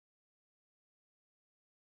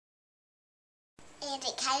And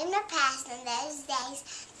it came to pass in those days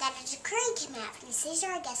that a decree came out from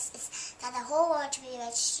Caesar Augustus that the whole world should be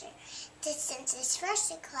registered. Since this first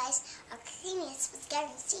took place, Archelaus was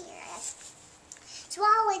governed Syria. So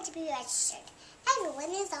all went to be registered, everyone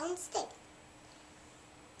in his own state.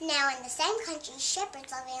 Now in the same country,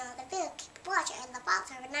 shepherds living on the field kept watch over the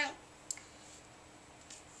flocks overnight.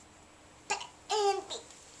 And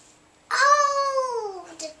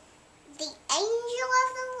behold, the angel of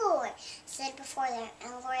the Lord stood before them,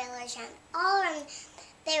 and the glory of the Lord shone all around them.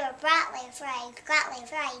 They were greatly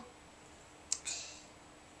afraid.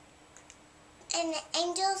 And the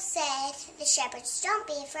angel said to the shepherds, "Don't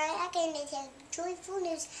be afraid. I came to tell you joyful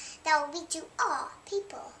news that will be to all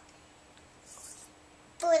people.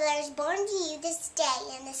 For there is born to you this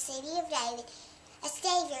day in the city of David a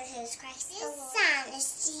Savior who is Christ the Lord. This sign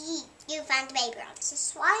is to you. You find the baby wrapped." So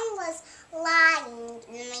swine was lying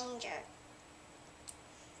in the manger.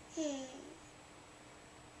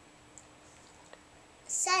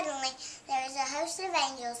 Suddenly there was a host of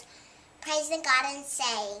angels praising God and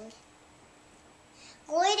saying,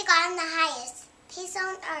 "Glory to God in the highest, peace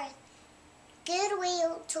on earth,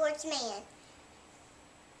 goodwill towards man."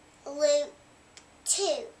 Luke